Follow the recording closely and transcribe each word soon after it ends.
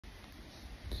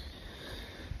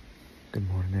Good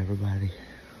morning, everybody.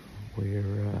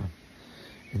 We're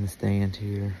in the stand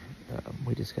here.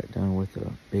 We just got done with a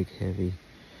big, heavy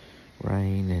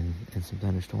rain and some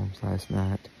thunderstorms last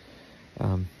night.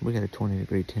 We got a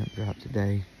 20-degree temp drop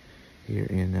today here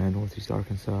in northeast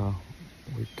Arkansas.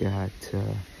 We've got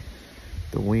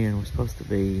the wind was supposed to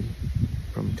be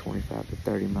from 25 to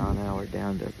 30 mile an hour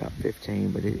down to about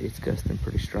 15, but it's gusting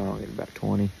pretty strong at about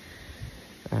 20.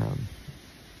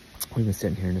 We've been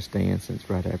sitting here in the stand since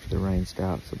right after the rain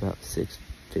stopped, so about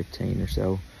 6:15 or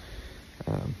so.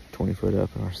 20 foot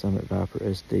up in our Summit Viper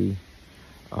SD.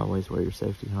 Always wear your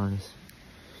safety harness.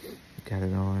 Got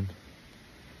it on.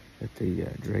 Got the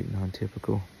Drake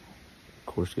Non-Typical. Of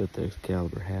course, got the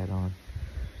Excalibur hat on.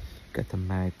 Got the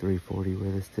Mag 340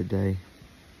 with us today.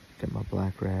 Got my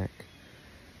black rack.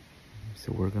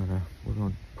 So we're gonna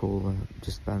pull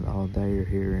just about all day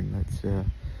here, and let's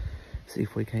see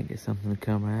if we can't get something to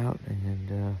come out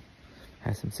and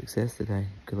have some success today.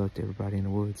 Good luck to everybody in the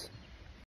woods.